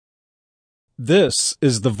This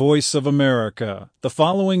is the voice of America. The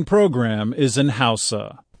following program is in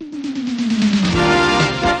Hausa.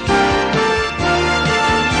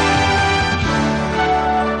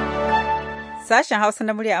 Sashen Hausa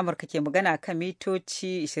na murya Amurka ke magana kan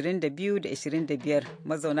mitoci 22 da 25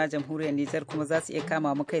 mazauna jamhuriyar Nijar kuma za su iya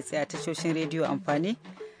kama mu kai tsaye a tashoshin rediyo amfani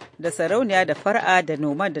da sarauniya da fara'a da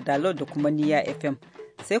noma da dalot da kuma niya FM.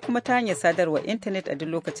 Sai kuma ta hanyar sadarwa intanet a duk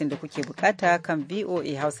lokacin da kuke bukata kan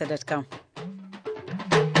voahausa.com.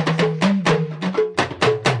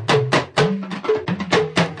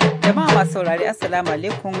 Jama'a masu saurari Assalamu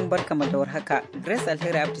alaikum barkamu da warhaka. Grace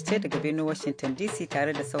Alheri Abdu ce daga Benue Washington DC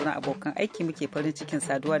tare da sauran abokan aiki muke farin cikin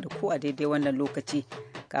saduwa da ku a daidai wannan lokaci.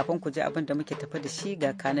 Kafin ku ji abin da muke tafi da shi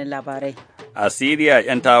ga kanin labarai. A Siriya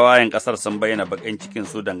 'yan tawayen kasar sun bayyana bakin cikin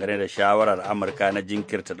su dangane da shawarar Amurka na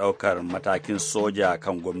jinkirta daukar matakin soja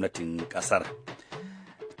kan gwamnatin kasar.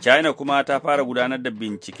 China kuma ta fara gudanar da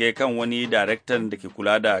bincike kan wani daraktan da ke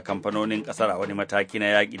kula da kamfanonin kasar a wani mataki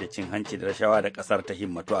na yaƙi da cin hanci da rashawa da kasar ta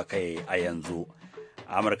himmatu a kai a yanzu.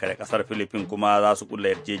 Amurka da kasar Philippines kuma za su kulla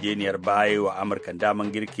yarjejeniyar baya wa Amurka daman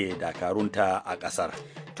girke dakarunta a kasar.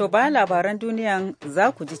 To bayan labaran duniyan za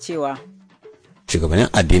ku ji cewa shugabannin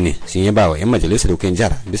addini sun yaba wa 'yan majalisar dokokin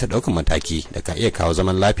jihar bisa ɗaukar mataki da ka iya kawo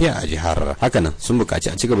zaman lafiya a jihar. Hakanan sun buƙaci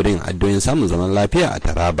a ci gaba da yin addu'o'in samun zaman lafiya a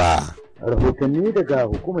Taraba. Rahotanni daga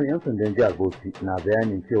hukumar 'yan sandan jihar Bauchi na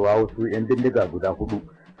bayanin cewa wasu 'yan bindiga guda hudu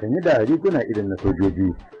sanye da riguna irin na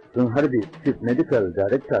sojoji sun harbe chief medical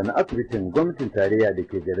director na asibitin gwamnatin tarayya da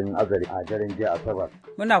ke garin Azare a daren jiya Asabar.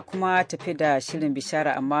 Muna kuma tafi da shirin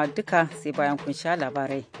bishara amma duka sai bayan kun sha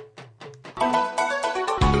labarai.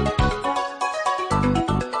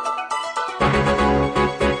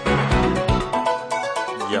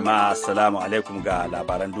 Jama'a assalamu alaikum ga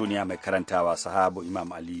labaran duniya mai karantawa sahabu Imam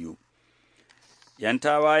Aliyu. 'Yan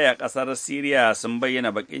tawaye a ƙasar Siriya sun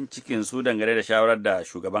bayyana baƙin cikin su dangane da shawarar da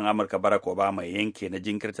shugaban Amurka Barack Obama yanke na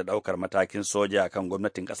jinkirta ɗaukar matakin soja kan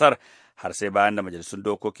gwamnatin ƙasar har sai bayan da majalisun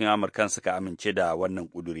dokokin Amurkan suka amince da wannan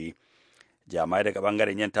ƙuduri. Jami'ai daga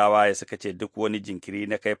ɓangaren 'yan tawaye suka ce duk wani jinkiri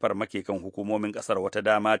na kai farmaki kan hukumomin ƙasar wata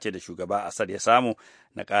dama ce da shugaba Assad ya samu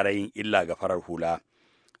na ƙara yin illa ga farar hula.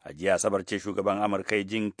 A jiya Asabar ce shugaban Amurka ya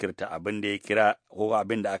jinkirta abin da ya kira ko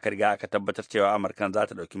abin da aka riga aka tabbatar cewa Amurkan za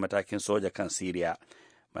ta ɗauki matakin soja kan Siriya.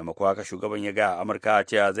 Maimakon haka shugaban ya ga Amurka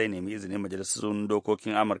cewa zai nemi izinin majalisun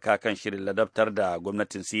dokokin Amurka kan shirin ladabtar da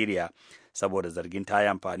gwamnatin Siriya saboda zargin ta yi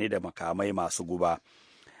amfani da makamai masu guba.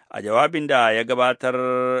 A jawabin da ya gabatar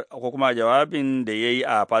ko kuma a jawabin da ya yi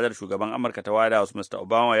a fadar shugaban Amurka ta White House, Mr.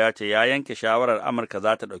 Obama ya ce ya yanke shawarar Amurka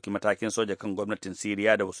za ta ɗauki matakin soja kan gwamnatin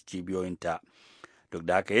Siriya da wasu cibiyoyinta. Duk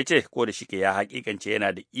da haka ya ce ko da shike ya hakikance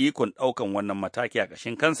yana da ikon ɗaukan wannan mataki a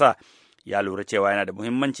ƙashin kansa, ya lura cewa yana da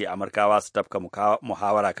muhimmanci Amurkawa su tafka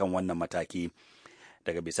muhawara kan wannan mataki.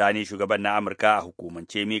 Daga bisani shugaban na Amurka a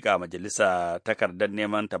hukumance mika majalisa takardar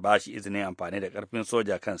neman ta bashi izinin amfani da ƙarfin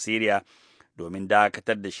soja kan Siriya domin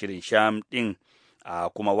dakatar da shirin Sham ɗin a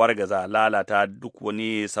kuma wargaza lalata duk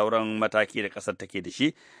wani sauran mataki da ƙasar take da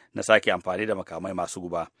shi na sake amfani da makamai masu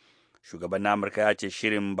guba. Shugaban na Amurka ya ce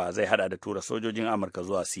shirin ba zai hada da tura sojojin Amurka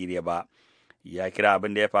zuwa Siriya ba. Ya kira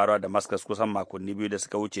abin da ya faru a Damascus kusan makonni biyu da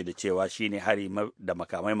suka wuce da cewa shine hari da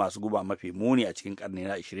makamai masu guba mafi muni a cikin karni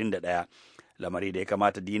na 21. Lamari da ya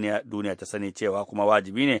kamata duniya ta sani cewa kuma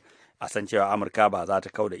wajibi ne a san cewa Amurka ba za ta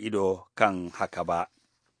kau da ido kan haka ba.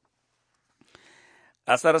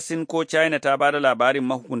 Ƙasar Sin ko China ta ba da labarin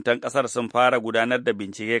mahukuntan ƙasar sun fara gudanar da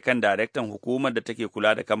bincike kan daraktan hukumar da take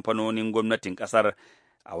kula da kamfanonin gwamnatin ƙasar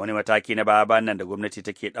a wani mataki na baya nan da gwamnati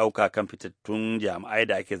take ɗauka kan fitattun jami'ai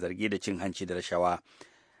da ake zargi da cin hanci da rashawa.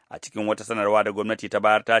 A cikin wata sanarwa da gwamnati ta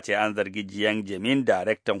bayar ta ce an zargi Jiang Zemin,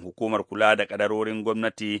 daraktan hukumar kula da kadarorin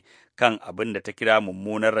gwamnati, kan abin da ta kira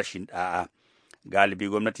mummunar rashin da'a. Galibi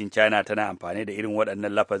gwamnatin China tana amfani da irin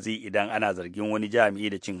waɗannan lafazi idan ana zargin wani jami'i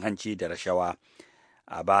da cin hanci da rashawa.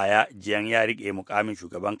 A baya, Jiang ya riƙe mukamin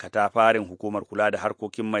shugaban katafarin hukumar kula da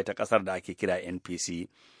harkokin mai ta ƙasar da ake kira NPC.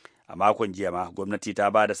 A makon jiya ma, gwamnati ta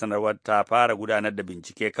ba da sanarwar ta fara gudanar da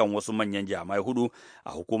bincike kan wasu manyan jami'ai hudu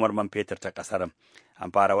a hukumar man fetur ta ƙasar.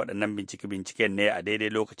 An fara waɗannan binciken ne a daidai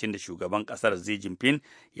lokacin da shugaban ƙasar Xi Jinping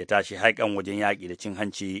ya tashi haikan wajen yaƙi da cin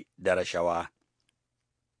hanci da rashawa.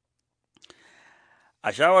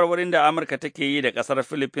 A shawarwarin da Amurka take yi da ƙasar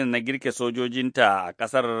Philippines na girke sojojinta a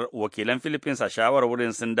ƙasar, wakilan Philippines a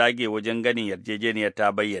shawarwarin sun dage wajen ganin yarjejeniyar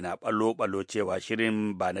ta bayyana ɓallo-ɓallo cewa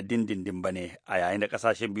shirin ba na dindindin ba ne, a yayin da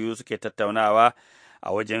ƙasashen biyu suke tattaunawa a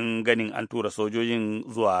wajen ganin an tura sojojin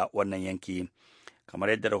zuwa wannan yanki. Kamar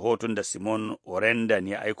yadda rahoton da Simon Orendan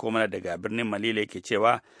ya aiko mana daga birnin Manila yake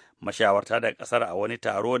cewa, Mashawarta daga ƙasar a wani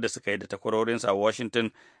taro da suka yi da takwarorinsa a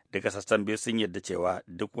Washington daga sassan biyu sun yarda cewa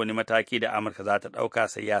duk wani mataki da Amurka za ta ɗauka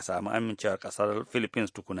sai ya samu amincewar ƙasar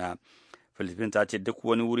Philippines tukuna. Philippines ta ce duk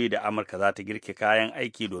wani wuri da Amurka za ta girke kayan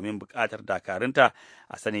aiki domin buƙatar dakarunta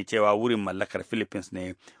a sani cewa wurin mallakar Philippines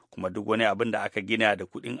ne, kuma duk wani abin da aka gina da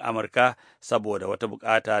kuɗin Amurka saboda wata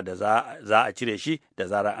buƙata da za a cire shi da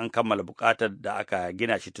zarar an kammala buƙatar da aka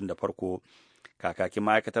gina shi tun da farko. Kakakin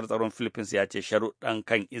ma'aikatar tsaron Philippines ya ce sharuɗan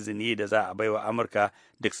kan izini da za a baiwa Amurka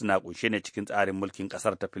duk suna ƙunshe ne cikin tsarin mulkin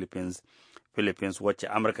ƙasar ta Philippines. Philippines wacce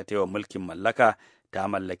Amurka ta yi wa mulkin mallaka ta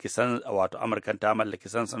mallaki Amurkan ta mallaki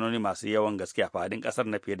sansanoni masu yawan gaske a fadin ƙasar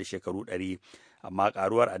na fiye da shekaru 100, amma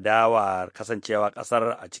ƙaruwar adawa kasancewa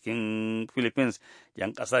ƙasar a cikin Philippines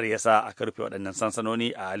yan ƙasar ya sa aka rufe waɗannan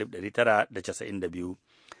sansanoni a 1992.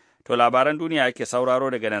 To labaran duniya ake sauraro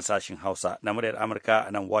daga nan sashin Hausa na muryar Amurka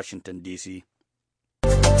a nan Washington DC.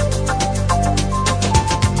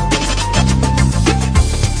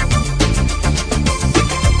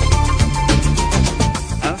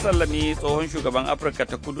 An sallami tsohon shugaban Afirka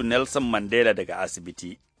ta Kudu Nelson Mandela daga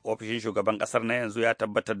asibiti. Ofishin shugaban ƙasar na yanzu ya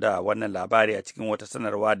tabbatar da wannan labari a cikin wata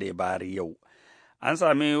sanarwa da ya bayar yau. An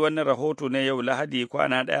sami wannan rahoto ne yau Lahadi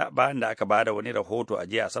kwana ɗaya bayan da aka bada wani rahoto a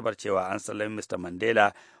jiya Asabar cewa an sallami Mr.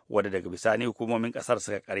 Mandela, wadda daga bisani hukumomin ƙasar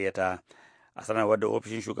suka karyata. A sanarwar da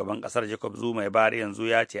ofishin shugaban ƙasar Jacob Zuma ya bayar yanzu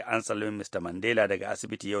ya ce an sallami Mr. Mandela daga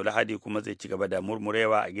asibiti yau Lahadi kuma zai ci gaba da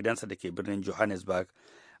murmurewa a gidansa da ke birnin Johannesburg.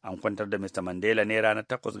 An kwantar da Mr. Mandela ne ranar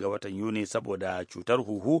 8 ga watan Yuni saboda cutar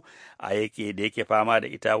huhu da yake fama da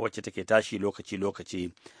ita wacce take tashi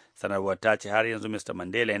lokaci-lokaci. Sanarwar ta ce har yanzu Mr.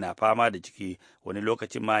 Mandela yana fama da jiki, wani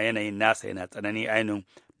lokacin ma yanayin nasa yana tsanani ainun.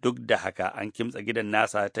 Duk da haka an kimtsa gidan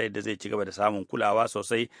nasa ta yadda zai ci gaba da samun kulawa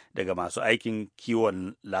sosai daga masu aikin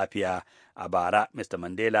kiwon lafiya. A bara, Mr.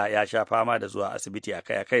 Mandela ya sha fama da zuwa asibiti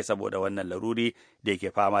akai-akai saboda wannan laruri da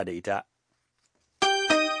yake fama da ita.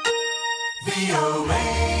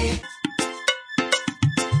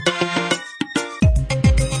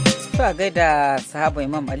 a gaida sahaba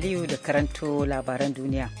Imam Aliyu da karanto labaran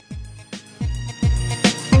duniya.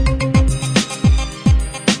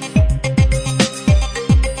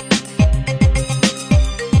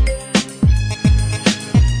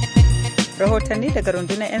 Rahotanni daga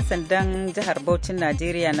rundunar 'yan sandan jihar Bauchin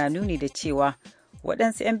Najeriya na nuni da cewa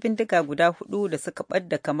waɗansu 'yan bindiga guda 4 da suka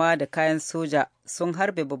ɓadda kama da kayan soja sun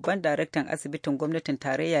harbe babban daraktan asibitin gwamnatin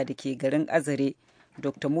tarayya da ke garin Azare,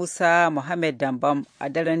 Dr. Musa Muhammad Dambam a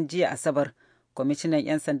daren jiya Asabar. Kwamishinan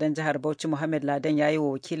 'yan sandan jihar Bauchi Muhammad Ladan ya yi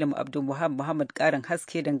wa wakilin Abdul Muhammad ƙarin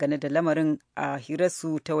haske dangane da lamarin a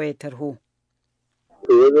hirarsu ta wayar tarho.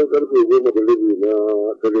 Wajen karfe 10:30 na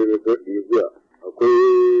dare na jiya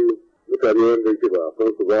akwai mutane wanda ke ba a san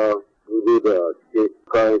su ba sun zo da cikin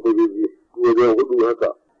kayan sojoji wajen 4 haka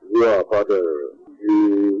zuwa fadar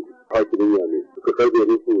hakimin yane suka karbe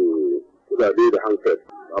musu kudade da hankali,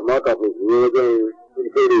 amma kafin su zo wajen sun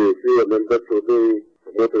kare shi wannan dattocin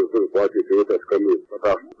motar sun kwace ta wata kame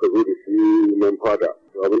fata suka zo da shi nan fada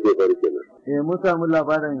abin da ya bari kenan. Mun samu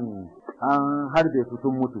labarin an harbe su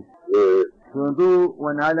sun mutu. Yanzu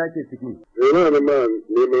wani hali ake ciki? Yana nan ma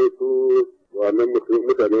neman su wannan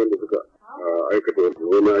mutane wanda suka aikata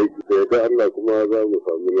wani aiki da yadda Allah kuma za mu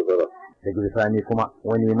samu nasara. Daga bisani kuma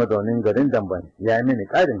wani mazaunin garin Damban ya yi mini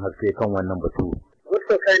ƙarin haske kan wannan batu.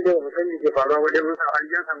 Wasu kayan da mutum ke faruwa wajen musa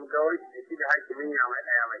hanyar samu gawar da shi da hakimin yamai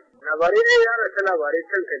da yamai. Labarai ne ya rasa labarai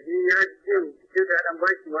kan kaji ya ce da ɗan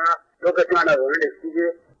bashi ma lokacin ana zaune da shi je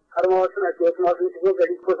har ma wasu na ce wasu ma sun shigo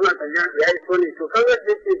gari ko suna tsaye ya yi so ne to kan zai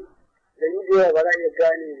ce da yi da yawa ba za a iya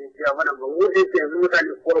gane da shi a mana ba mu da yake yanzu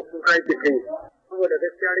mutane kuwa kuka yake kai saboda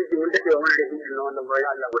gaskiya rage mun daɗewa mana da shi na wannan bayan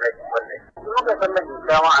Allah guda ke wallahi. Muka san da shi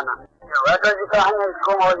ma'ana. Ya ta ji ta hanyar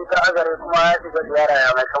koma wajen ta azare kuma ya shiga ziyara ya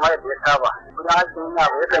mai kamar yadda ya saba. Kuma hakin yana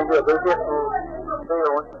ba yakan je gaishe su sai ya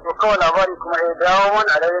wuce. To kawai labari kuma ya dawo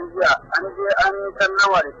mana a daren jiya an je an san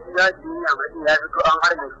nawa da shi ya ji ya mai ya fito an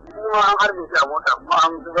harbe shi. Kuma an harbe shi a mota kuma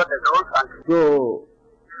an zubar da gawar sa. To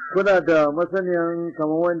kuna da masaniyan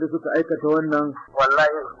kamar wanda suka aikata wannan?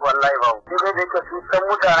 Wallahi ba. Sai dai da yake su san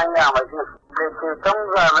mutanen ya mai da ke san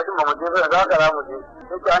ga mai ba mu je za ka za mu je.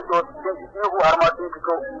 Sai an to sun ihu har ma sun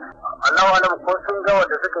fito. Allah alam ko sun ga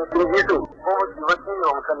wanda suka yi sun fito ko ba su ba su ne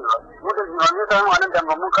wa mutane ba. Mu da jimanin san wannan da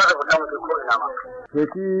mun kada fita mu ko ina ma. Ke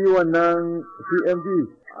shi wannan CMD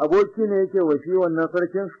aboki ne yake wa shi wannan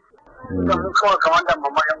sarkin? Da mun kawai kamar da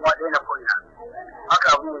mamma yan waɗe na ko ina. Haka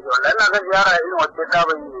abu ne wallahi ina ga ziyara irin wacce ta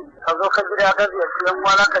bai yi. Ka zo ka gida ka ziyarci yan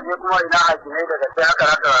wala ka je kuma ina hakimai daga sai aka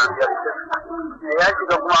raka ziyarci. Ya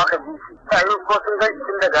shiga kuma aka ji shi. Sai ko sun ga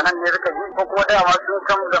tun daga nan ne suka ji ko kuma dama sun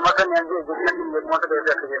san da masaniyan zai ji ne kuma suka yi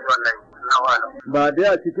da kaje wallahi. Ba dai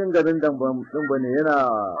a cikin garin Damban din bane yana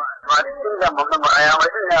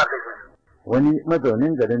Wani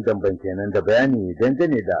mazaunin garin Damban kenan da bayani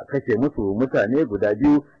dangane da kashe musu mutane guda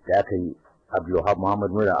biyu da aka yi. Abdulwahab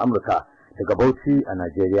Muhammad Mura Amurka daga Bauchi a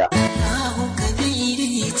Najeriya.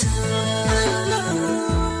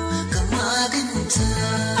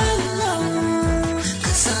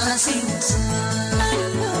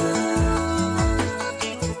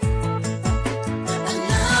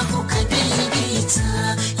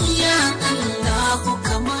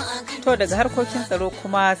 To daga harkokin tsaro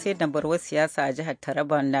kuma sai dambarwar siyasa a jihar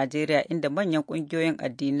Taraba, Najeriya, inda manyan kungiyoyin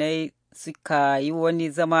addinai suka yi wani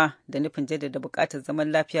zama da nufin jaddada bukatar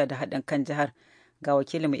zaman lafiya da haɗin kan jihar. Ga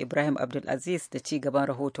wakilinmu Ibrahim Abdulaziz da ci gaban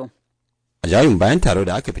rahoton. A jawabin bayan taro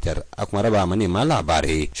da aka fitar a kuma raba manema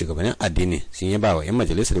labarai, shugabannin addini sun yaba wa 'yan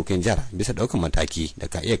majalisar dokokin jihar bisa ɗaukar mataki da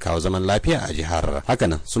ka iya kawo zaman lafiya a jihar.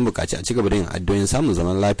 Hakanan sun buƙaci a ci gaba da yin addu'o'in samun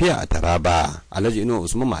zaman lafiya a Taraba. Alhaji Inuwa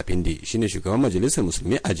Usman Mafindi shine shugaban majalisar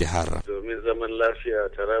musulmi a jihar. Domin zaman lafiya a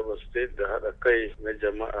Taraba State da haɗa kai na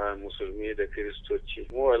jama'a musulmi da kiristoci.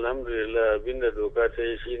 Mu alhamdulillah abinda doka ta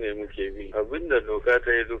yi shine muke bi. Abinda doka ta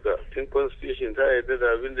yi duka. Tun constitution ta yarda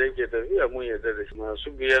da abinda yake tafiya mun yarda da shi. Masu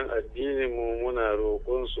biyan addini mu muna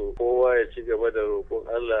roƙon su kowa ya ci gaba da roƙon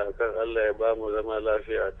Allah akan Allah ya bamu zama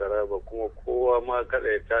lafiya a Taraba, kuma kowa ma kada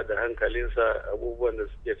ya tada hankalinsa abubuwan da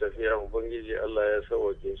suke tafiya ubangiji Allah ya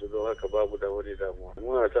sauke su, don haka babu da wani damuwa.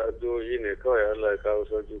 Muna ta addu'o'i ne kawai Allah ya kawo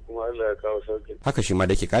sauki, kuma Allah ya kawo sauki. Haka shi ma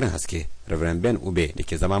da ke karin haske, Reverend Ben Ube da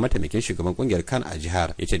ke zama mataimakin shugaban kungiyar kan a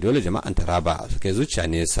jihar, ya ce dole jama'an Taraba su kai zuciya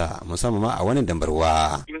nesa musamman ma a wannan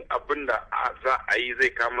dambarwa. In abin da za a yi zai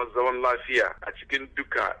kama zaman lafiya a cikin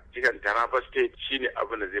duka jihar Taraba State shine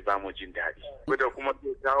abin da zai bamu jin daɗi. Wanda kuma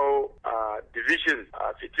zai kawo division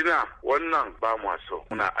a fitina, wannan ba mu so.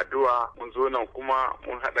 Muna addu'a mun zo nan kuma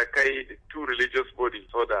mun haɗa kai da two religious bodies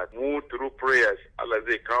so that mu through prayers Allah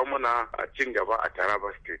zai kawo mana a cin gaba a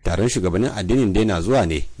Taraba State. Taron shugabannin addinin dai na zuwa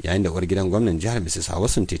ne yayin da uwar gidan gwamnan jihar Mrs.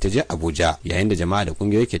 Hawasun ta je Abuja, yayin da jama'a da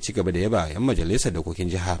kungiyoyi ke ci gaba da yaba 'yan majalisar dokokin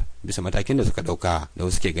jihar bisa matakin da suka dauka da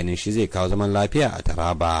wasu ke ganin shi zai kawo zaman lafiya a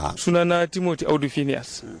Taraba. Sunana Timothy Audu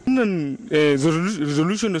Phineas. Wannan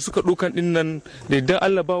resolution da suka ɗaukan din nan da idan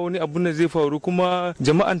Allah ba wani abu da zai faru, kuma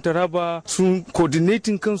jama'an Taraba sun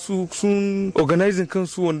coordinating kansu, sun organizing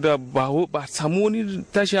kansu, wanda ba samu wani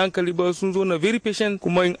tashi hankali ba, sun zo na very patient,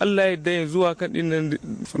 kuma in Allah ya yarda yanzu akan din nan.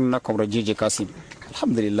 Sunana Kwamra Jeje Kasim.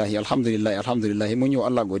 Alhamdulillah mun yi wa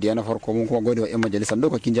Allah godiya na farko, mun kuma gode wa 'yan majalisar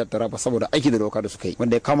dokokin jihar Taraba saboda aiki da doka da suka yi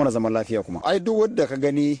wanda ya kama na zaman lafiya. Kuma ai duk wanda ka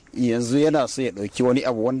gani yanzu yana so ya dauki wani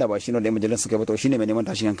abu wanda ba shi ne da 'yan majalisar suka yi ba, to shine mai neman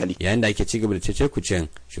tashin hankali. Yayin da ake cigaba da cece kucen,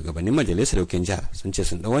 shugabannin majalisar dokokin jihar sun ce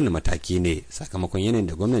sun dau wannan mataki ne sakamakon yanayin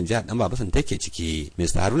da gwamnatin jihar Dan Babasan take ciki.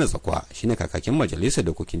 Mr. Haruna Zakwa shine kakakin majalisar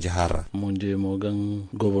dokokin jihar. Mun je mu gan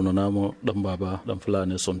gwamnati namu Dan Baba Dan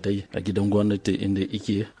Fulani Sontai a gidan gwamnati inda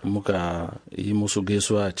yake, muka yi musu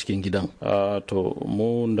gaisuwa a cikin gidan. To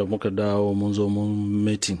mu da muka dawo mun zo mun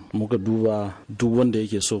meeting, muka duba duk wanda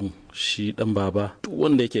yake son shi Dan Baba, duk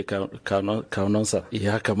wanda yake kaunansa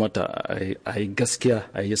ya kamata a yi gaskiya,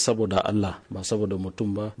 a yi saboda Allah, ba saboda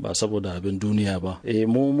mutum ba, ba saboda abin duniya ba.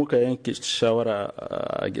 Mu muka yanke shawara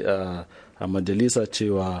a majalisa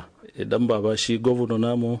cewa idan baba shi gwamna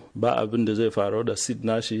namu ba abin da zai faru da sid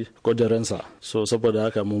nashi kujeransa, so saboda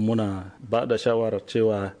haka mu muna ba da shawarar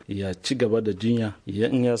cewa ya ci gaba da jinya,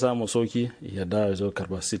 in ya samu sauki ya dawo zo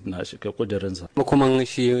karba sid nashi ka kujeransa. Kuma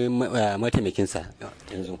shi mataimakinsa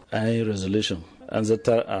yanzu an yi resolution an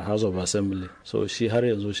zartar a House of Assembly, so shi har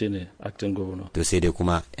yanzu shine acting governor. To sai dai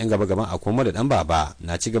kuma yan gaba gaban a koma da Dan Baba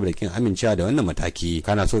na ci gaba da kin amincewa da wannan mataki,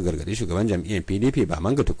 kana so gargadi shugaban jam'iyyar PDP ba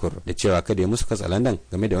Manga Tukur da cewa kada ya musu katsalandan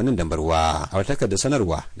game da wannan dambarwa. A wata takardar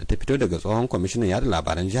sanarwa da ta fito daga tsohon kwamishinan yada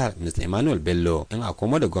labaran jihar Mr. Emmanuel Bello, yan a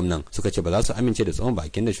koma da gwamnan suka ce ba za su amince da tsohon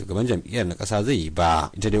bakin da shugaban jam'iyyar na kasa zai yi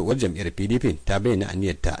ba. Ita dai uwar jam'iyyar PDP ta bayyana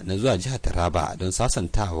aniyarta na zuwa jihar Taraba don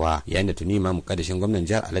sasantawa, yayin da tuni ma mukaddashin gwamnan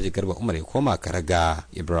jihar Alhaji Garba Umar ya koma Karaga.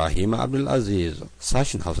 Ibrahim Abdulaziz,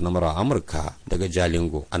 sashin Hausa na Amurka daga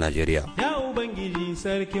Jalingo a Najeriya. Ya Ubangiji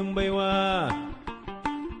sarkin baiwa,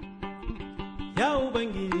 ya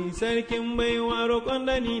Ubangiji sarkin baiwa, roƙon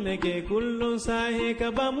da ni nake kullum sahe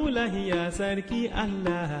ka ba mu lahiya sarki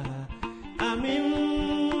Allah.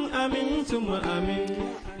 Amin, amin, tuma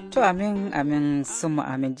amin. To amin summa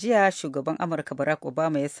amin. Jiya shugaban Amurka Barack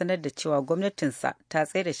Obama ya sanar da cewa gwamnatinsa ta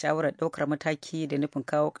tsaye da shawarar ɗaukar mataki da nufin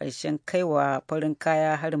kawo ƙarshen kaiwa farin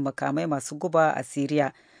kaya harin makamai masu guba a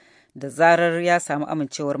Siriya da zarar ya samu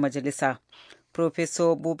amincewar majalisa.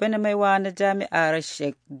 Professor Bubena Maiwa na jami'ar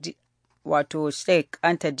Sheikh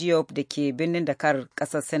Anta Diop da ke birnin Dakar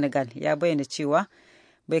ƙasar Senegal ya bayyana cewa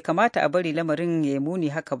bai kamata a bari lamarin ya muni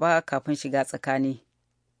haka ba kafin shiga tsakani.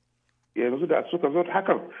 yanzu da suka zo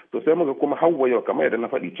hakan to sai muka kuma yau kamar yadda na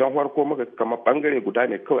faɗi can farko muka kama bangare guda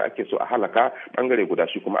ne kawai ake so a halaka, bangare guda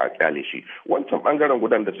shi kuma a kyale shi. Wancan bangaren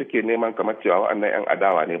gudan da suke neman kamar cewa wa'annan yan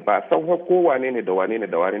adawa ne ba san ko wane ne da wane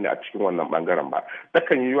ne a cikin wannan bangaren ba.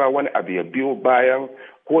 Takan yi wani abu ya biyo bayan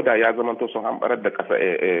ko da ya zama to sun hambarar da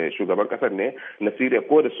shugaban kasar ne na Syria,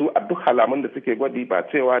 ko da su a duk halamun da suke gwadi ba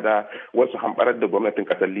cewa da wasu hambarar da gwamnatin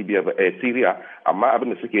kasar Libya ba Syria, amma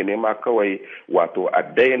abin da suke nema kawai wato a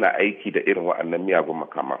daina aiki da irin waɗannan miyagun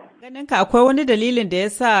makaman. Ganin ka akwai wani dalilin da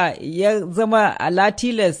yasa ya zama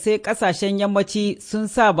alatilas sai kasashen yammaci sun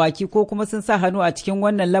sa baki ko kuma sun sa hannu a cikin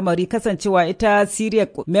wannan lamari, kasancewa ita Syria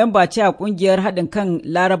memba ce a kungiyar haɗin kan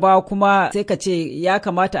Larabawa, kuma sai ka ce ya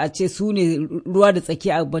kamata a ce su ne ruwa da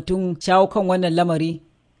tsaki a batun shawo kan wannan lamari?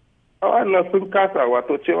 Wannan sun kasa,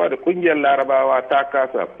 wato cewa da kungiyar Larabawa ta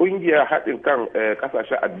kasa, kungiyar haɗin kan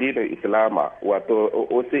kasashen addinin Islama wato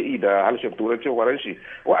OCE da harshen turancin waranshi,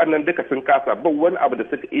 wa'annan duka sun kasa. Ba wani abu da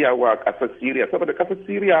suka iya wa ƙasar Syria, saboda ƙasar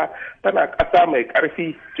Syria tana ƙasa mai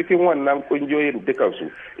ƙarfi cikin wannan kungiyoyin dukansu.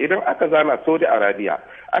 Idan aka zana Saudi Arabia,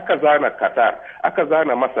 aka zana Qatar, aka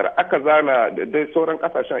zana Masar, aka zana da sauran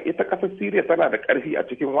kasashen, ita kasar Syria tana da karfi a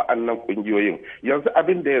cikin wa'annan kungiyoyin. Yanzu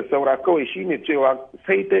abin da ya saura kawai shine cewa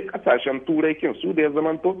sai dai kasashen turai kin su da ya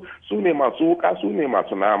zamanto su ne masu wuka, su ne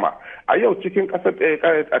masu nama. A yau cikin kasar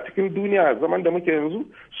a cikin duniya zaman da muke yanzu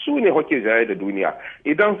su ne hoke jaye da duniya.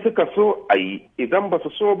 Idan suka so a yi, idan ba su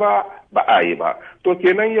so ba a yi ba. To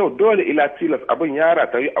kenan yau dole ila tilas abin yara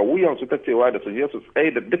ta yi a wuyansu ta cewa da su je su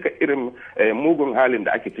tsaye da duka irin mugun halin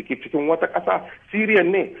da ake ciki cikin wata ƙasa. Syria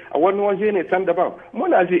ne a wani waje ne can daban.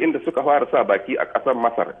 Muna ji inda suka fara sa baki a ƙasar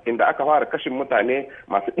Masar, inda aka fara kashin mutane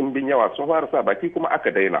masu ɗimbin yawa, sun fara sa baki kuma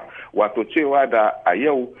aka daina. Wato cewa da a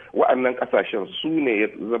yau wa'annan ƙasashen su ne ya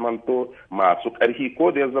zamanto masu ƙarfi,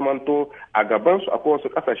 ko da ya zamanto a gaban su akwai wasu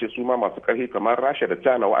ƙasashe su ma masu ƙarfi kamar Rasha da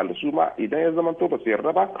China, wa'anda su ma idan ya zamanto ba su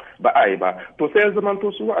yarda ba a yi ba. To sai ya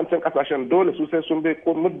zamanto su wa'ancan ƙasashen dole su sai sun bai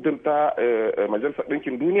ko muddinta Majalisar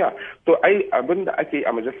Ɗinkin Duniya. To ai abin da ake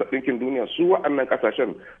a Majalisar Ɗinkin Duniya, su wa'annan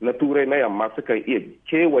kasashen na Turai na yamma suka iya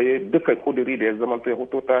kewaye duka kuduri da ya zama sai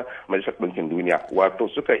hoto ta Majalisar Ɗinkin Duniya, wato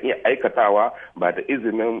suka iya aikatawa ba da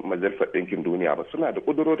izinin Majalisar Ɗinkin Duniya ba. Suna da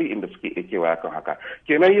kudurori inda suke iya kewaya kan haka.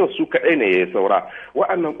 Kenan yau su kaɗai ne ya saura.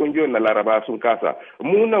 Wa'annan kungiyoyin na Laraba sun kasa.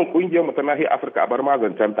 Mu nan kungiyar mu ta nahiyar Afirka a bar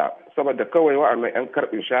mazancanta, saboda kawai wa'annan yan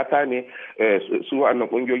karbin shata ne su wa'annan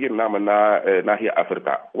kungiyoyin namu na nahiyar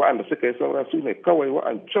Afirka. Wa'anda suka yi saura su ne kawai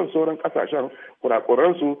wa'ancan sauran kasashen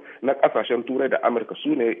kurakuransu na kasashen Turai da Amurka,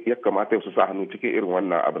 su ne ya kamata su sa hannu cikin irin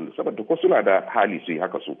wannan abin, saboda ko suna da hali su yi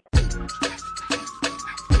haka su.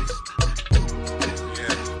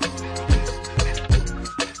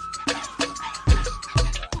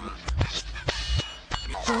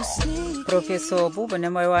 Professor Buba na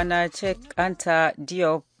Maiwa na Cheikh Anta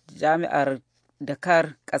Diop, Jami'ar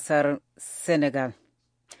Dakar, ƙasar Senegal.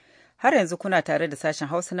 Har yanzu kuna tare da sashen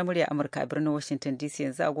Hausa na murya Amurka a birnin Washington DC.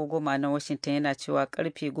 Yanzu agogo na Washington yana cewa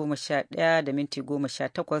karfe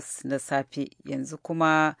 11:18 na safe. Yanzu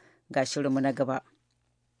kuma ga shirinmu na gaba.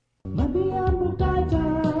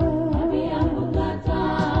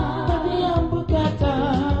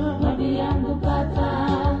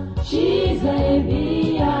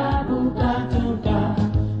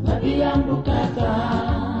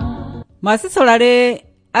 Masu saurare,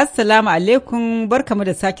 Assalamu alaikum, barkamu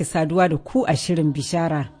da sake saduwa da ku a shirin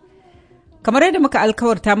bishara. Kamar yadda muka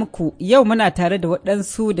alkawarta muku, yau muna tare da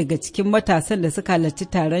waɗansu daga cikin matasan da suka halarci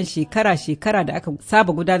taron shekara-shekara da aka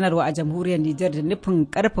saba gudanarwa a jamhuriyar Nijar da nufin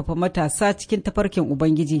ƙarfafa matasa cikin tafarkin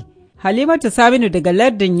Ubangiji. Halimatu Saminu daga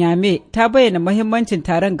lardin Yame ta bayyana muhimmancin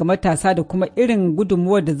taron ga matasa da kuma irin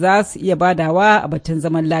gudunmuwar da za su iya badawa a batun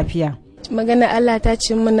zaman lafiya. Magana Allah ta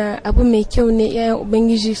ce muna abu mai kyau ne 'ya'yan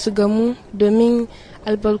Ubangiji su gamu domin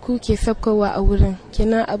albarku ke sabkowa a wurin,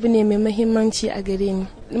 kenan abu ne mai mahimmanci a gare ni.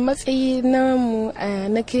 Matsayi namu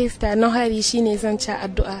na Kirista na hari shine zan ci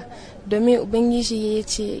addu'a, domin Ubangiji ya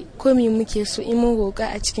ce komi muke so in mun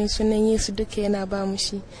roƙa a cikin sunan Yesu duka yana ba mu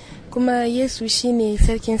shi, kuma Yesu shine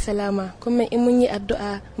sarkin salama, kuma in mun yi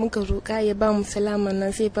addu'a muka roƙa ya ba mu salama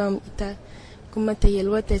nan zai ba mu ita kuma ta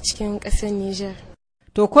yalwata cikin ƙasar Nijar.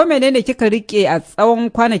 To ko menene kika rike a tsawon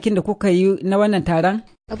kwanakin da kuka yi na wannan taron?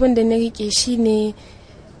 Abin da na rike shine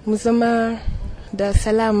mu zama da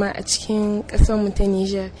salama a cikin ƙasar mu ta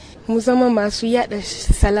Nijar. Mu zama masu yada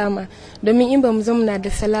salama, domin in ba mu zama da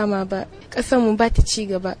salama ba, ƙasar mu ba ta ci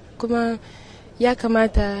gaba. Kuma ya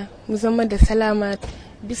kamata mu zama da salama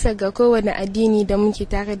bisa ga kowane addini da muke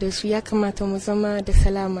tare da su, ya kamata mu zama da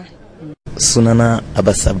salama. Sunana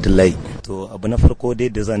Abbas Abdullahi. To abu na farko dai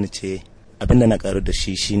da zan ce abin da na karu da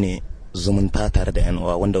shi shine zumunta tare da 'yan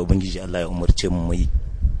uwa wanda ubangiji Allah ya umarce mu yi.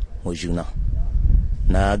 wa juna.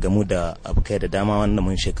 Na gamu da abokai da dama wanda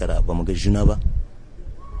mun shekara ba mu ga juna ba,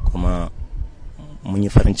 kuma mun yi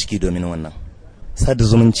farin ciki domin wannan. Sada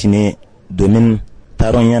zumunci ne domin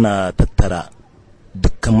taron yana tattara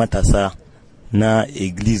dukkan matasa na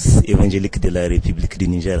Église Évangélique de la République du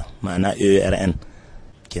Niger, ma'ana ERN,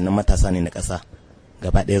 kenan matasa ne na ƙasa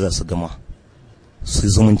gaba ɗaya za su gama su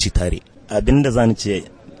zumunci tare. Abin da zan ce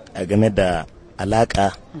a game da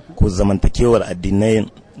alaƙa ko zamantakewar addinai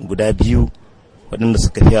guda biyu waɗanda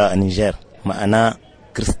suka fi a Niger, ma'ana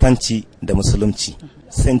Kiristanci da Musulunci,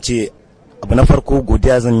 sai ce abu na farko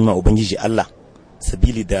godiya zan yi ma Ubangiji Allah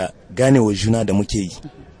sabili da ganewa juna da muke yi,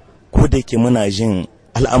 ko da yake muna jin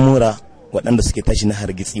al'amura waɗanda suke tashi na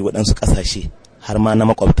hargitsi waɗansu ƙasashe har ma na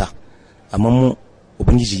makwabta, amma mu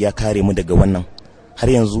Ubangiji ya kare mu daga wannan, har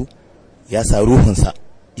yanzu ya sa ruhunsa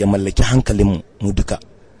ya mallaki hankalinmu mu duka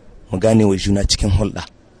mu gane wa juna cikin hulɗa,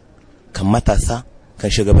 kan matasa kan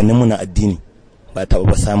shugabanninmu na addini ba taɓa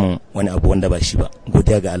ba samun wani abu wanda ba shi ba.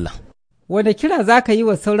 Godiya ga Allah. Wanda kira za ka yi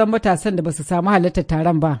wa sauran matasan da ba su samu halartar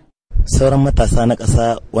taron ba? Sauran matasa na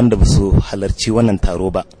ƙasa wanda ba su halarci wannan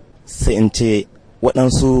taro ba, sai in ce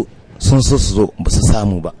waɗansu sun so su zo ba su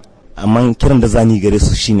samu ba, amma kiran da zani gare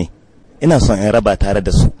su shine ina son in raba tare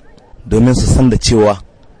da su domin su san da cewa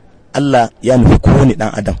Allah ya nufi kowane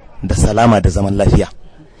ɗan adam da salama da zaman lafiya.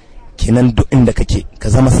 Kenan duk inda kake ka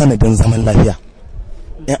zama sanadin zaman lafiya.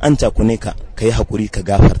 In an cakune ka yi haƙuri ka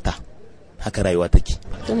gafarta. Haka rayuwa take.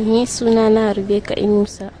 Ni suna na Rubeka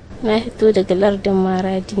Inusa. Na fito daga lardin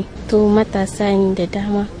Maradi. To matasa ne da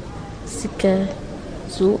dama suka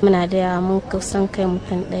zo, muna da yawa, mun kusan kai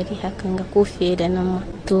mutan 100 hakan ga ko fiye da nan ma.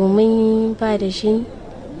 To mun ba da shi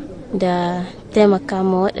da taimaka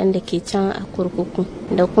ma waɗanda ke can a kurkuku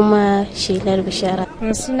da kuma shelar bishara.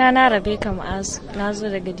 Suna na Rabeka Ma'azu, na zo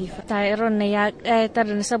daga Difa. Taron na ya ƙayatar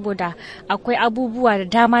da ni saboda akwai abubuwa da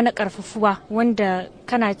dama na ƙarfafuwa wanda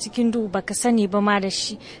kana cikin duhu baka sani ba ma da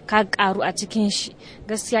shi ka ƙaru a cikin shi.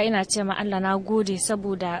 Gaskiya ina ce ma Allah na gode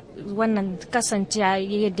saboda wannan kasancewa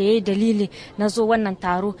da ya dalili na zo wannan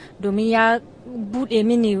taro, domin ya bude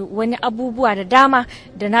mini wani abubuwa da dama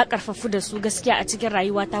da na karfafu da su gaskiya a cikin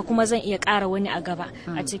rayuwata, kuma zan iya ƙara wani a gaba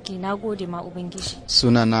a ciki. Na gode ma Ubangiji.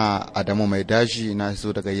 Suna na Adamu Mai Daji, na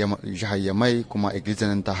zo daga jihar Yamai, kuma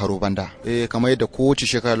igizan ta Haro Banda. Kamar yadda kowace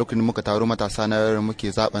shekara lokacin muka taro matasa na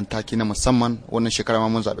muke zaben taki na musamman, wannan shekara ma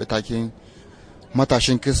mun zaɓi takin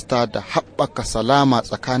matashin Kirista da haɓaka salama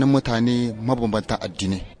tsakanin mutane mabambantan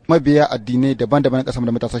addinai. Mabiya addinai daban-daban na ƙasar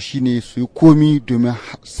da matasa shine su yi komi domin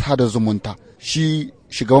sada zumunta. Shi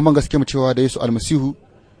shugaban gaske mu cewa da Yesu Almasihu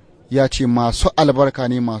ya ce masu albarka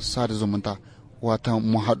ne masu sada zumunta, wata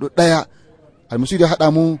mu haɗu ɗaya. Almasihu da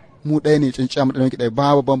haɗa mu ɗaya ne, tsinciya mu ɗaya,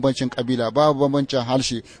 babu bambancin kabila, babu bambancin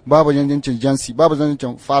harshe, babu bambancin jinsi, babu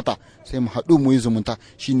bambancin fata, sai mu haɗu mu yi zumunta.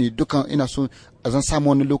 Shine dukan ina so a zan samu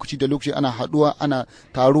wani lokaci da lokaci ana haɗuwa, ana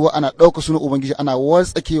taruwa, ana ɗauka sunan Ubangiji, ana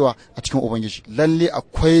watsakewa a cikin Ubangiji. Lalle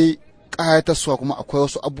akwai ƙayatarsuwa, kuma akwai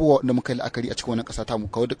wasu abubuwa da muka yi la'akari a cikin wannan ƙasa ta mu.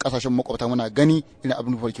 Kawai duk ƙasashen makwabta muna gani irin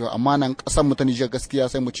abin farkewa, amma nan ƙasar mu ta Nijar gaskiya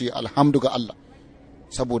sai mu ce alhamdu ga Allah,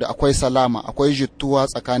 saboda akwai salama, akwai jituwa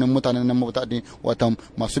tsakanin mutanen nan mabata addini, wata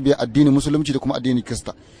masu biya addinin Musulunci da kuma addinin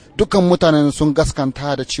Kirista. Dukkan mutanen sun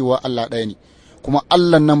gaskanta da cewa Allah ɗaya ne, kuma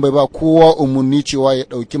Allah nan bai ba kowa umarni cewa ya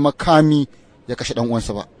ɗauki makami ya kashe ɗan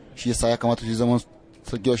uwansa ba. Shi yasa ya kamata su zaman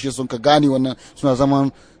shi sun ka gane wannan, suna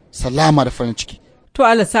zaman salama da farin ciki. To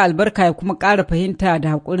Allah sa albarka ya kuma ƙara fahimta da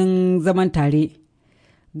haƙurin zaman tare.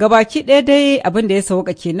 Gabaki ɗaya dai abin da ya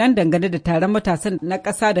sauka kenan dangane da taron matasan na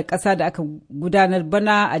ƙasa da ƙasa da aka gudanar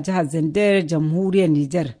bana a jihar Zandar, jamhuriyar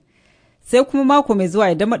Nijar. Sai kuma mako mai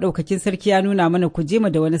zuwa idan maɗaukakin sarki ya nuna mana ku je mu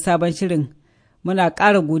da wani sabon shirin. Muna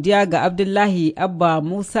ƙara godiya ga Abdullahi Abba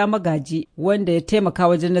Musa Magaji wanda ya taimaka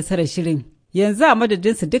wajen nasarar shirin. Yanzu a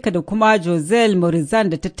madadinsu duka da kuma Josel Morizan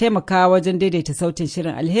da ta taimaka wajen daidaita sautin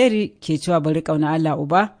shirin. Alheri ke cewa bari ƙauna Allah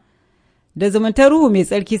Uba. Da zumuntar ruhu mai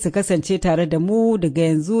tsarki su kasance tare da mu daga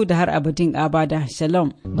yanzu da har abadin abada.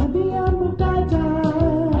 Shalom.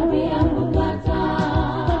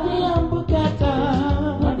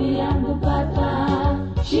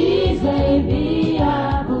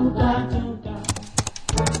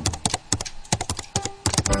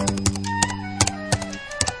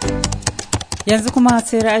 Yanzu kuma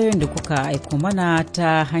sai ra'ayoyin da kuka aiko mana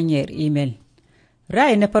ta hanyar imel.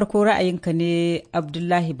 Ra'ayi na farko ra'ayinka ne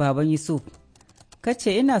Abdullahi Baban Yusuf.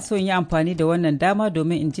 Kace ina son yi amfani da wannan dama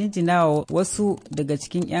domin in jinjina wa wasu daga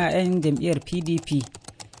cikin 'ya'yan jam'iyyar PDP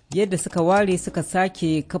yadda suka ware suka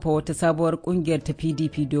sake kafa wata sabuwar kungiyar ta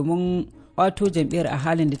PDP domin wato jam'iyyar a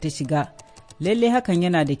halin da ta shiga. Lalle hakan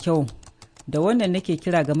yana da kyau. Da wannan nake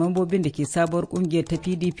kira ga mambobin da ke sabuwar kungiyar ta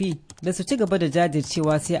PDP da su ci gaba da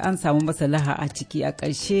jajircewa sai an samu maslaha a ciki. A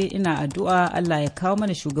ƙarshe ina addu'a Allah ya kawo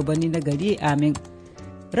mana shugabanni na gari, amin.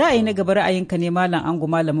 Ra'ayi na gaba ra'ayinka ne Malam Ango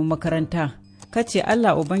malamin makaranta. Kace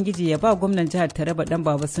Allah Ubangiji ya ba gwamnan jihar Taraba dan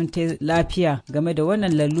Baba sun ta lafiya game da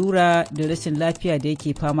wannan lalura da rashin lafiya da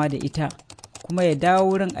yake fama da ita, kuma ya dawo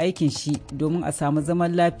wurin aikin shi domin a samu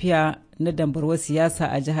zaman lafiya na dambarwar siyasa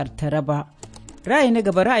a jihar Taraba. Ra'ayi na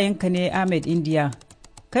gaba ra'ayinka ne Ahmed India.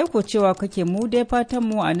 Kai ko cewa kake mu dai fatan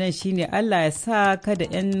mu a nan shine Allah ya sa kada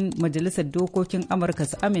 'yan majalisar dokokin Amurka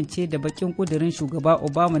su amince da bakin kudirin shugaba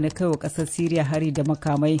Obama na kaiwa ƙasar Siriya hari da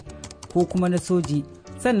makamai ko kuma na soji.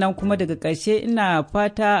 Sannan kuma daga ƙarshe ina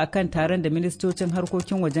fata akan taron da ministocin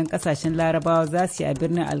harkokin wajen ƙasashen Larabawa za su yi a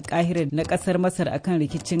birnin Alkahira na ƙasar Masar akan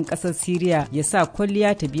rikicin ƙasar Siriya ya sa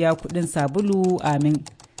kwalliya ta biya kuɗin sabulu, amin.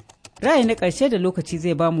 Ra'ayi na ƙarshe da lokaci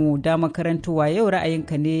zai bamu dama karantowa yau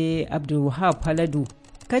ra'ayinka ne Abdulwahab Haladu.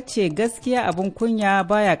 Kace gaskiya abin kunya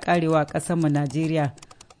baya karewa ƙasarmu Najeriya,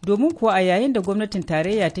 domin kuwa a yayin da gwamnatin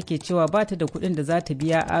tarayya take cewa ba ta da kuɗin da za ta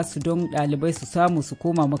biya asu don ɗalibai su samu su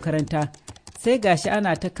koma makaranta, sai gashi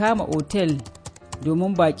ana ta kama otel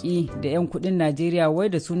domin baƙi da 'yan kuɗin Najeriya wai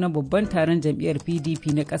da sunan babban taron jam'iyyar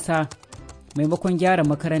PDP na ƙasa maimakon gyara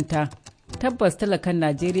makaranta. Tabbas talakan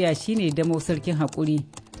Najeriya shine damo sarkin haƙuri,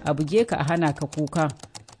 a buge ka a hana ka kuka.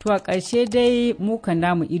 To a ƙarshe dai mukan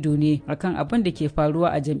namu ido ne akan abin da ke faruwa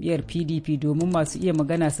a jam'iyyar PDP, domin masu iya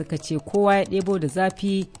magana suka ce kowa ya ɗebo da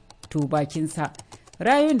zafi to bakinsa.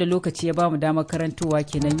 Ra'ayoyin da lokaci ya bamu damar karantowa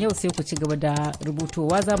kenan yau, sai ku ci gaba da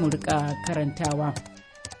rubutowa za mu rika karantawa.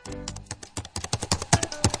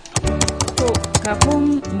 To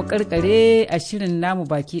kafin mu karkare a shirin namu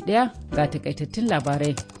baki ɗaya ga takaitattun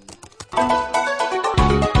labarai.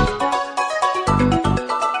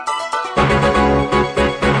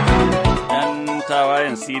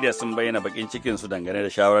 tawayen Siriya sun bayyana bakin cikinsu dangane da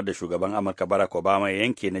shawarar da shugaban Amurka Barack Obama ya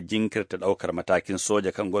yanke na jinkirta daukar matakin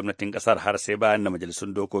soja kan gwamnatin kasar har sai bayan da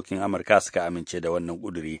majalisun dokokin Amurka suka amince da wannan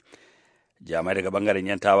kuduri. Jami'ai daga bangaren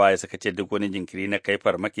yan tawaye suka ce duk wani jinkiri na kai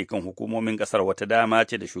farmaki kan hukumomin kasar wata dama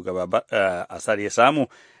ce da shugaba Assad ya samu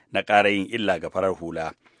na ƙara yin illa ga farar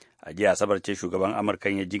hula. A jiya Asabar ce shugaban Amurka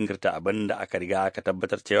ya jinkirta abin da aka riga aka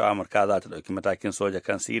tabbatar cewa Amurka za ta ɗauki matakin soja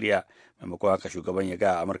kan Siriya. Maimakon haka shugaban ya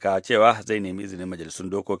ga Amurka cewa zai nemi izinin majalisun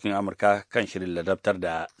dokokin Amurka kan shirin ladabtar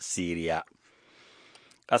da Siriya.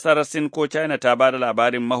 Ƙasar Sin ko China ta ba da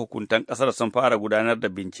labarin mahukuntan ƙasar sun fara gudanar da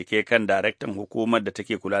bincike kan daraktan hukumar da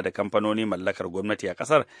take kula da kamfanoni mallakar gwamnati a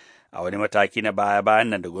ƙasar, a wani mataki na baya-bayan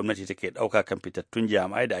nan da gwamnati take ɗauka kan fitattun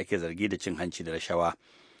jami'ai da ake zargi da cin hanci da rashawa.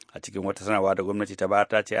 A cikin wata sanarwa da gwamnati ta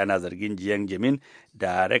bata ce ana zargin Jiang Jamin,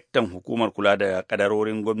 daraktan hukumar kula da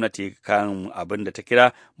kadarorin gwamnati, kan abin da ta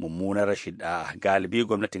kira mummunar rashin da'a. Galibi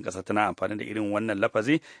gwamnatin ƙasa tana amfani da irin wannan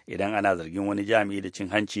lafazi idan ana zargin wani jami'i da cin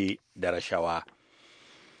hanci da rashawa.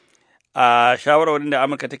 A shawarwarin da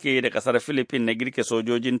Amurka take da kasar Philippines na girke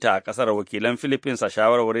sojojinta a kasar, wakilan Philippines a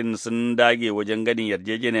shawarwarin sun dage wajen ganin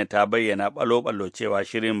yarjejeniyar ta bayyana balo-balo cewa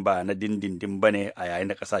shirin ba na dindindin ba ne, a yayin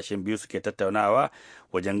da kasashen biyu suke tattaunawa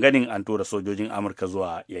wajen ganin an tura sojojin Amurka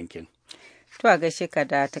zuwa yankin. To a gaishe ka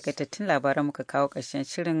da takaitattun labaran muka kawo ƙarshen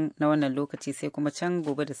shirin na wannan lokaci, sai kuma can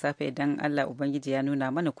gobe da safe idan Allah Ubangiji ya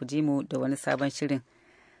nuna mana ku ji mu da wani sabon shirin.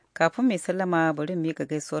 Kafin mai sallama bari mu miƙa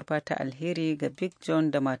gaisuwar fata alheri ga Big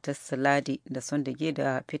John da matarsa Ladi da Sondage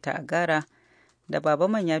da Peter Agara da Baba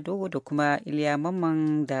Manya Dogo da kuma Iliya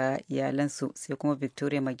Mamman da iyalansu, sai kuma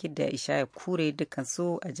Victoria Magid da Ishaya Kure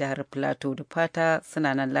dukansu a jihar Plateau, da fata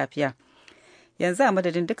suna nan lafiya. Yanzu a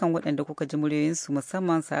madadin dukan waɗanda kuka ji muryoyinsu,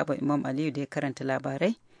 musamman sahaba Imam Aliyu da ya karanta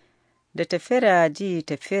labarai, da Tafera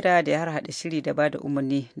da ya harhaɗa shiri da bada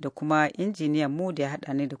umarni, da kuma injiniyan mu da ya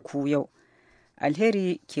haɗa ni da ku yau.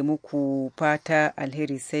 Alheri ke muku fata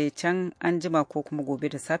alheri, sai can an jima ko kuma gobe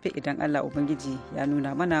da safe idan Allah Ubangiji ya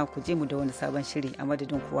nuna mana ku je mu da wani sabon shiri. A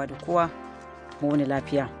madadin kowa da kowa, mu wani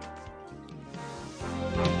lafiya.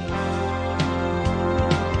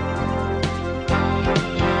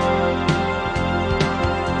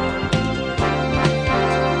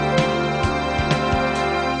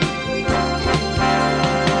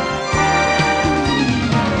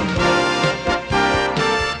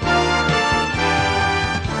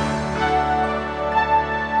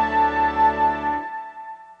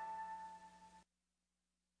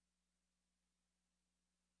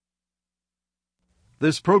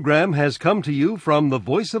 This program has come to you from the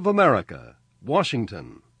Voice of America,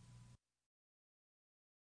 Washington.